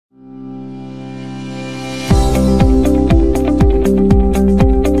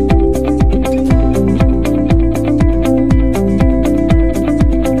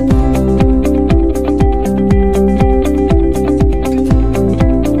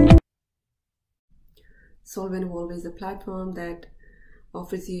Solve and Evolve is a platform that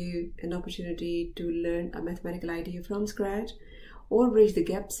offers you an opportunity to learn a mathematical idea from scratch or bridge the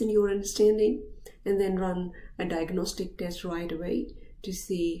gaps in your understanding and then run a diagnostic test right away to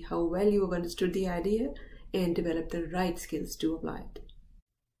see how well you have understood the idea and develop the right skills to apply it.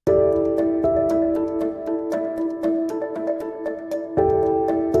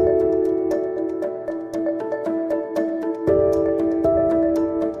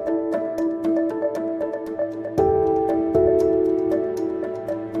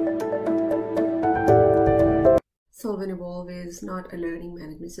 Solve and Evolve is not a learning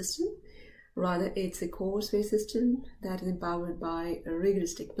management system. Rather, it's a course-based system that is empowered by a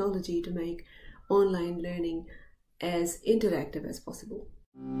rigorous technology to make online learning as interactive as possible.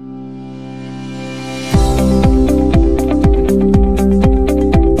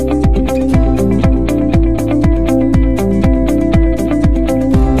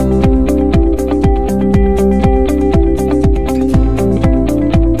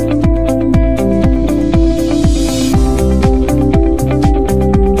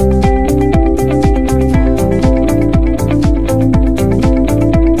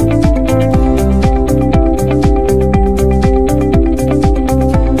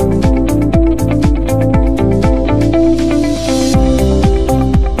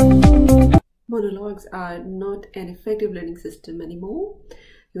 Monologues are not an effective learning system anymore.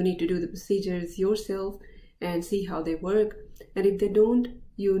 You need to do the procedures yourself and see how they work. And if they don't,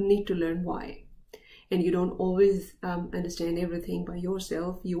 you need to learn why. And you don't always understand everything by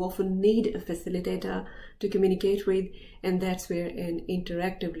yourself. You often need a facilitator to communicate with, and that's where an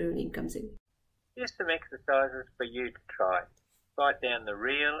interactive learning comes in. Here's some exercises for you to try. Write down the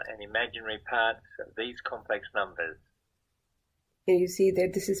real and imaginary parts of these complex numbers. And you see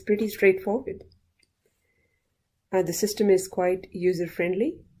that this is pretty straightforward. The system is quite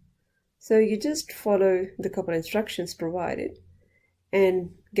user-friendly. So you just follow the couple instructions provided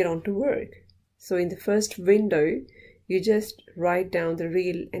and get on to work. So in the first window, you just write down the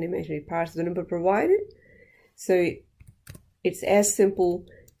real and imaginary parts of the number provided. So it's as simple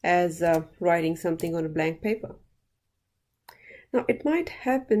as writing something on a blank paper. Now, it might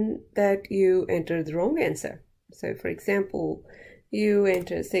happen that you enter the wrong answer. So for example, you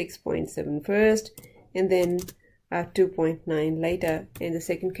enter 6.7 first and then 2.9 later in the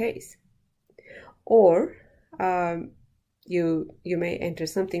second case. Or you may enter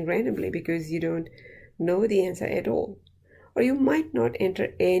something randomly because you don't know the answer at all. Or you might not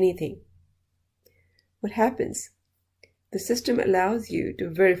enter anything. What happens? The system allows you to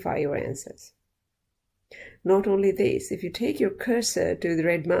verify your answers. Not only this, if you take your cursor to the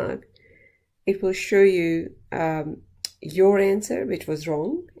red mark, it will show you your answer, which was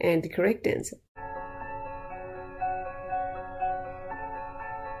wrong, and the correct answer.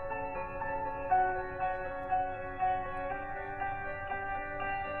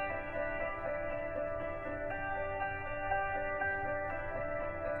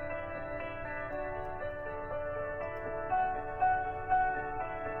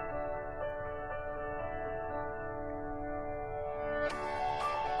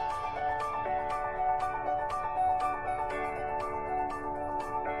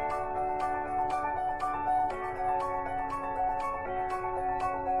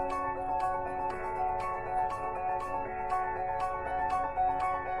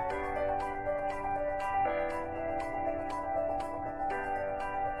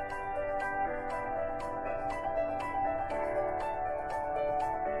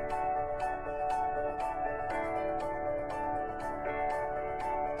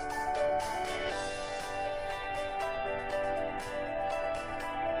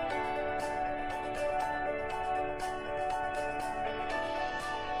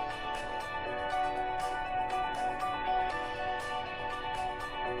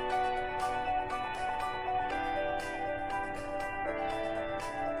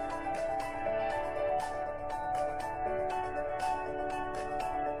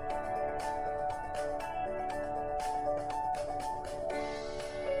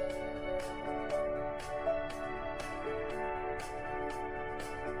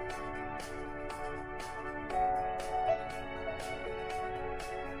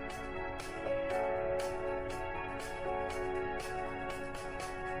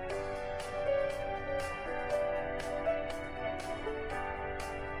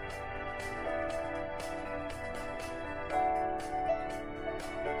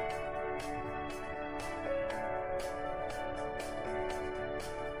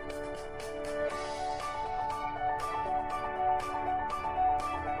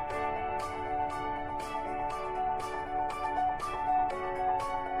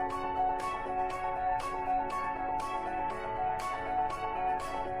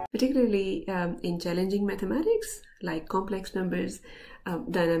 particularly in challenging mathematics like complex numbers,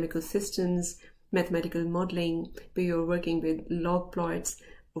 dynamical systems, mathematical modeling, where you're working with log plots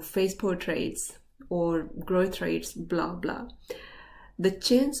or phase portraits or growth rates, blah, blah. The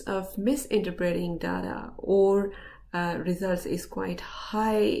chance of misinterpreting data or results is quite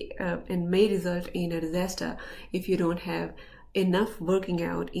high and may result in a disaster if you don't have enough working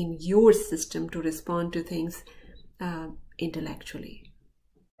out in your system to respond to things intellectually.